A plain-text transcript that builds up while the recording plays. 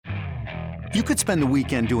You could spend the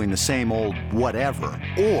weekend doing the same old whatever,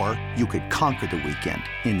 or you could conquer the weekend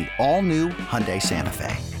in the all-new Hyundai Santa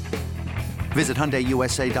Fe. Visit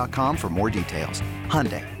HyundaiUSA.com for more details.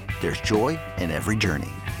 Hyundai, there's joy in every journey.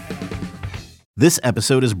 This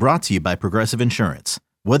episode is brought to you by Progressive Insurance.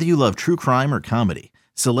 Whether you love true crime or comedy,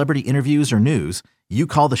 celebrity interviews or news, you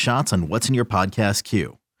call the shots on what's in your podcast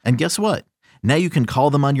queue. And guess what? Now you can call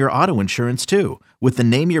them on your auto insurance too with the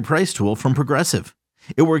Name Your Price tool from Progressive.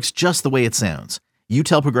 It works just the way it sounds. You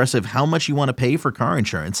tell Progressive how much you want to pay for car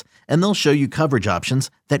insurance, and they'll show you coverage options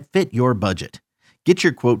that fit your budget. Get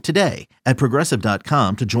your quote today at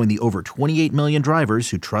Progressive.com to join the over 28 million drivers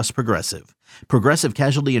who trust Progressive. Progressive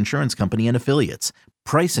Casualty Insurance Company and Affiliates.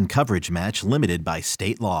 Price and coverage match limited by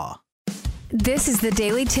state law. This is the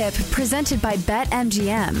Daily Tip presented by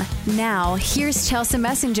BetMGM. Now, here's Chelsea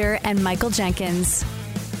Messenger and Michael Jenkins.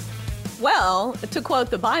 Well, to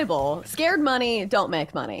quote the Bible, scared money don't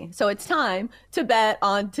make money. So it's time to bet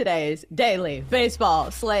on today's daily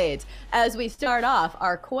baseball slates as we start off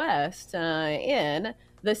our quest in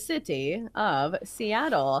the city of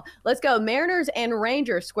Seattle. Let's go. Mariners and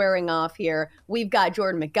Rangers squaring off here. We've got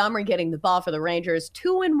Jordan Montgomery getting the ball for the Rangers,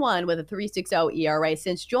 2-1 with a 3.60 ERA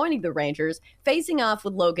since joining the Rangers, facing off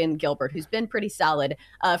with Logan Gilbert, who's been pretty solid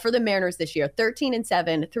for the Mariners this year.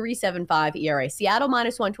 13-7, 3.75 ERA. Seattle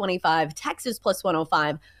 -125, Texas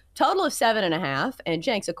 +105. Total of 7.5. And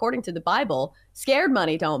Jenks, according to the Bible, scared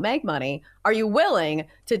money don't make money. Are you willing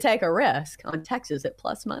to take a risk on Texas at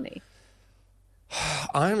plus money?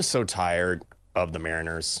 I'm so tired of the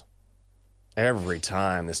Mariners. Every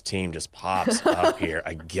time this team just pops up here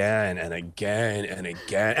again and again and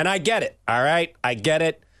again. And I get it, all right? I get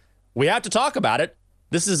it. We have to talk about it.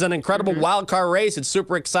 This is an incredible wild card race. It's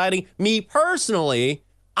super exciting. Me personally,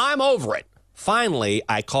 I'm over it. Finally,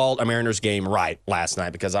 I called a Mariners game right last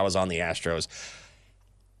night because I was on the Astros.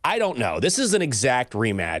 I don't know. This is an exact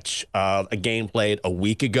rematch of a game played a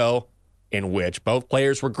week ago in which both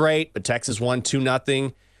players were great, but Texas won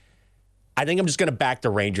 2-0. I think I'm just going to back the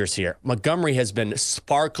Rangers here. Montgomery has been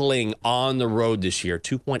sparkling on the road this year,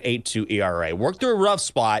 2.82 ERA. Worked through a rough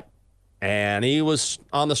spot, and he was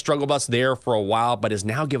on the struggle bus there for a while, but has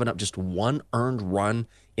now given up just one earned run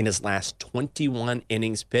in his last 21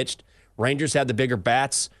 innings pitched. Rangers had the bigger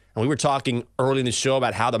bats, and we were talking early in the show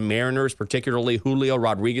about how the Mariners, particularly Julio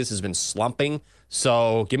Rodriguez, has been slumping.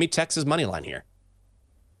 So give me Texas money line here.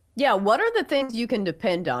 Yeah, what are the things you can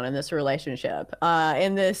depend on in this relationship,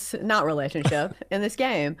 in this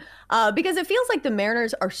game? Because it feels like the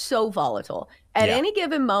Mariners are so volatile. At any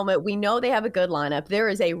given moment, we know they have a good lineup. There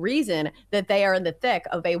is a reason that they are in the thick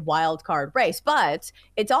of a wild card race, but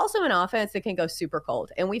it's also an offense that can go super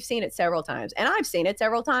cold. And we've seen it several times. And I've seen it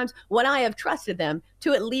several times when I have trusted them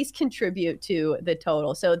to at least contribute to the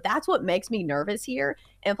total. So that's what makes me nervous here.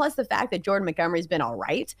 And plus the fact that Jordan Montgomery's been all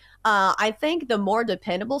right. I think the more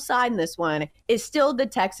dependable side in this one is still the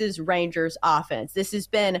Texas Rangers offense. This has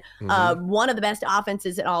been one of the best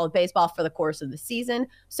offenses in all of baseball for the course of the season.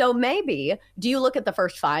 So maybe, do you look at the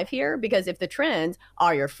first five here? Because if the trends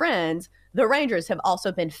are your friends, the Rangers have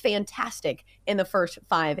also been fantastic in the first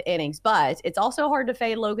 5 innings, but it's also hard to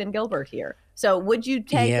fade Logan Gilbert here. So would you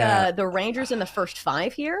take the Rangers in the first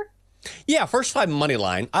 5 here? Yeah, first 5 money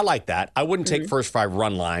line. I like that. I wouldn't take first 5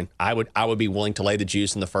 run line. I would be willing to lay the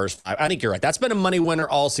juice in the first 5. I think you're right. That's been a money winner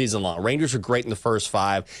all season long. Rangers are great in the first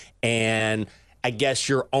 5, and I guess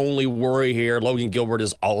your only worry here, Logan Gilbert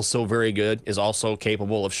is also very good, is also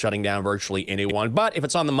capable of shutting down virtually anyone. But if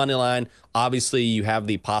it's on the money line, obviously you have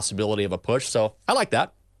the possibility of a push. So I like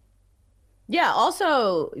that. Yeah,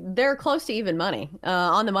 also, they're close to even money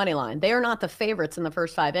on the money line. They are not the favorites in the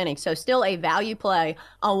first 5 innings. So still a value play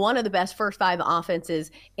on one of the best first 5 offenses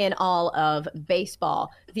in all of baseball.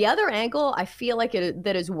 The other angle I feel like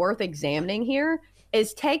that is worth examining here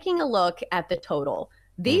is taking a look at the total.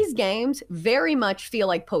 These games very much feel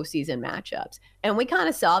like postseason matchups. And we kind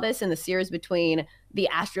of saw this in the series between the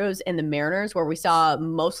Astros and the Mariners, where we saw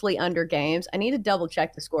mostly under games. I need to double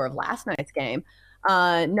check the score of last night's game.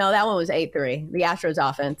 No, that one was 8-3. The Astros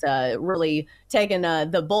offense really taking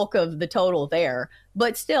the bulk of the total there.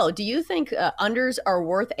 But still, do you think unders are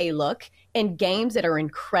worth a look in games that are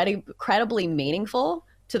incredibly meaningful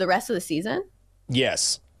to the rest of the season?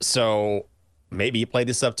 Yes. So maybe you play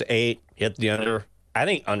this up to 8, hit the under. I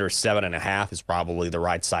think under 7.5 is probably the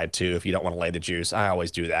right side too if you don't want to lay the juice. I always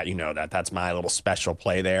do that. You know that. That's my little special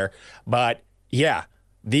play there. But yeah,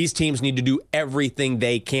 these teams need to do everything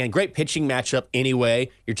they can. Great pitching matchup anyway.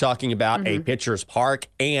 You're talking about a pitcher's park.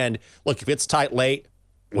 And look, if it's tight late,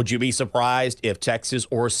 would you be surprised if Texas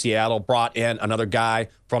or Seattle brought in another guy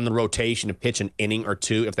from the rotation to pitch an inning or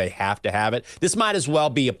two if they have to have it? This might as well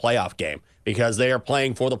be a playoff game. because they are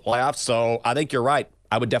playing for the playoffs. So I think you're right.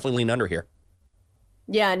 I would definitely lean under here.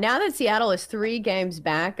 Yeah, now that Seattle is 3 games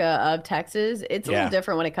back of Texas, it's a little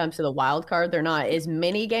different when it comes to the wild card. They're not as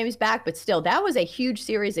many games back, but still, that was a huge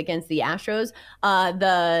series against the Astros.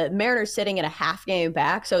 The Mariners sitting at a half game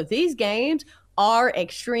back. So these games are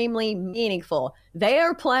extremely meaningful. They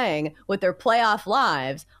are playing with their playoff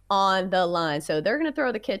lives on the line. So they're going to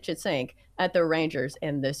throw the kitchen sink at the Rangers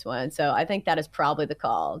in this one. So I think that is probably the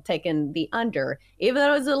call, taking the under, even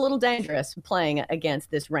though it's a little dangerous playing against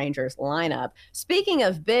this Rangers lineup. Speaking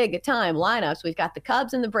of big time lineups, we've got the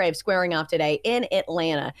Cubs and the Braves squaring off today in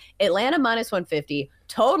Atlanta. Atlanta minus 150,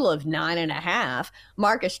 total of 9.5.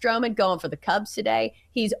 Marcus Stroman going for the Cubs today.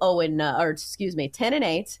 He's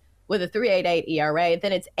 10-8 with a 3.88 ERA.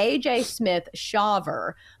 Then it's A.J.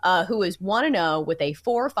 Smith-Shawver, who is 1-0 with a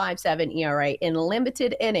 4.57 ERA in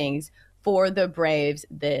limited innings for the Braves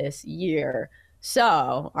this year.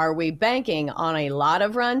 So are we banking on a lot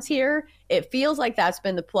of runs here? It feels like that's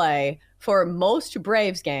been the play for most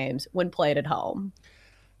Braves games when played at home.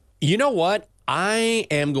 You know what? I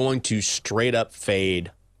am going to straight up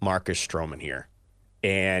fade Marcus Stroman here.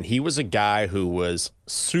 And he was a guy who was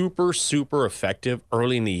super, super effective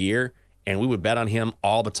early in the year, and we would bet on him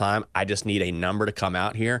all the time. I just need a number to come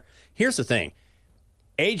out here. Here's the thing.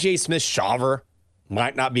 A.J. Smith-Shawver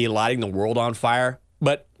might not be lighting the world on fire,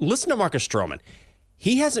 but listen to Marcus Stroman.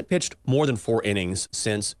 He hasn't pitched more than 4 innings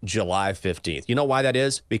since July 15th. You know why that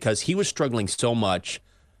is? Because he was struggling so much.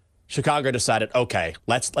 Chicago decided, okay,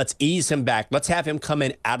 let's ease him back. Let's have him come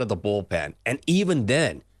in out of the bullpen. And even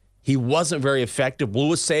then, he wasn't very effective.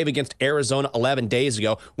 Blew a save against Arizona 11 days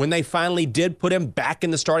ago. When they finally did put him back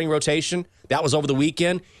in the starting rotation, that was over the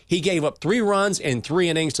weekend, he gave up 3 runs in 3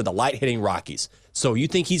 innings to the light-hitting Rockies. So you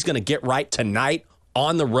think he's going to get right tonight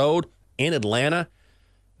on the road in Atlanta?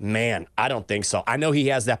 Man, I don't think so. I know he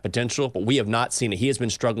has that potential, but we have not seen it. He has been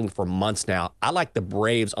struggling for months now. I like the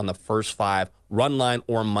Braves on the first 5, run line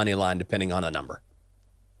or money line, depending on the number.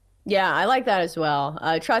 Yeah, I like that as well.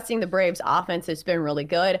 Trusting the Braves offense has been really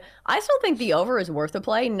good. I still think the over is worth a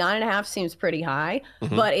play. 9.5 seems pretty high.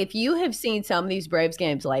 But if you have seen some of these Braves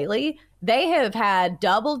games lately, they have had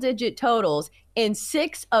double-digit totals in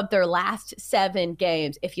 6 of their last 7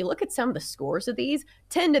 games. If you look at some of the scores of these,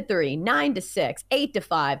 10-3, 9-6,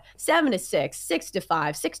 8-5, 7-6, 6-5,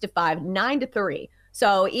 6-5, 9-3.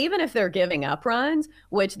 So even if they're giving up runs,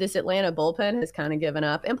 which this Atlanta bullpen has kind of given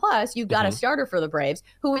up, and plus you've got a starter for the Braves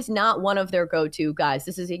who is not one of their go-to guys.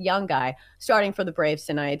 This is a young guy starting for the Braves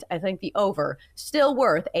tonight. I think the over still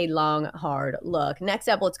worth a long, hard look. Next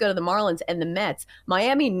up, let's go to the Marlins and the Mets.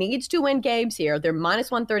 Miami needs to win games here. They're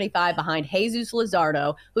minus 135 behind Jesus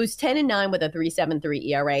Luzardo, who's 10-9 with a 3.73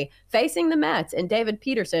 ERA, facing the Mets and David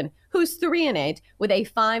Peterson, who's 3-8 with a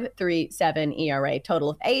 5.37 ERA.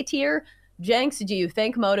 Total of 8 here. Jenks, do you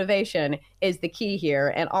think motivation is the key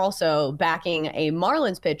here, and also backing a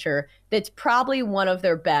Marlins pitcher that's probably one of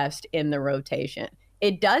their best in the rotation?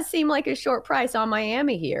 It does seem like a short price on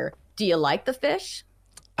Miami here. Do you like the fish?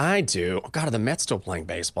 I do. God, are the Mets still playing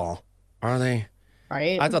baseball? Are they?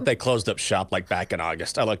 Right. I thought they closed up shop like back in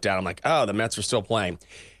August. I looked down, I'm like, oh, the Mets are still playing.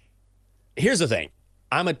 Here's the thing.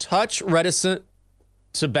 I'm a touch reticent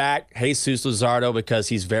to back Jesus Luzardo because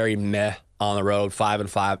he's very meh on the road,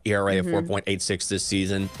 5-5 ERA of 4.86 this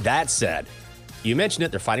season. That said, you mentioned it,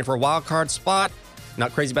 they're fighting for a wild card spot.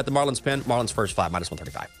 Not crazy about the Marlins pin. Marlins first 5, minus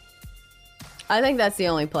 135. I think that's the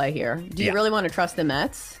only play here. Do you really want to trust the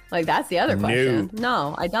Mets? Like, that's the other question.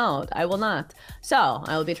 No, I don't. I will not. So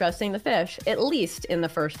I will be trusting the fish, at least in the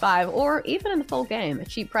first 5, or even in the full game. A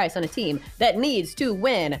cheap price on a team that needs to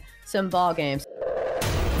win some ball games.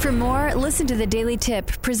 For more, listen to the Daily Tip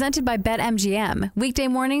presented by BetMGM. Weekday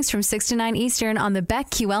mornings from 6 to 9 Eastern on the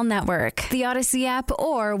BetQL network, the Odyssey app,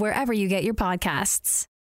 or wherever you get your podcasts.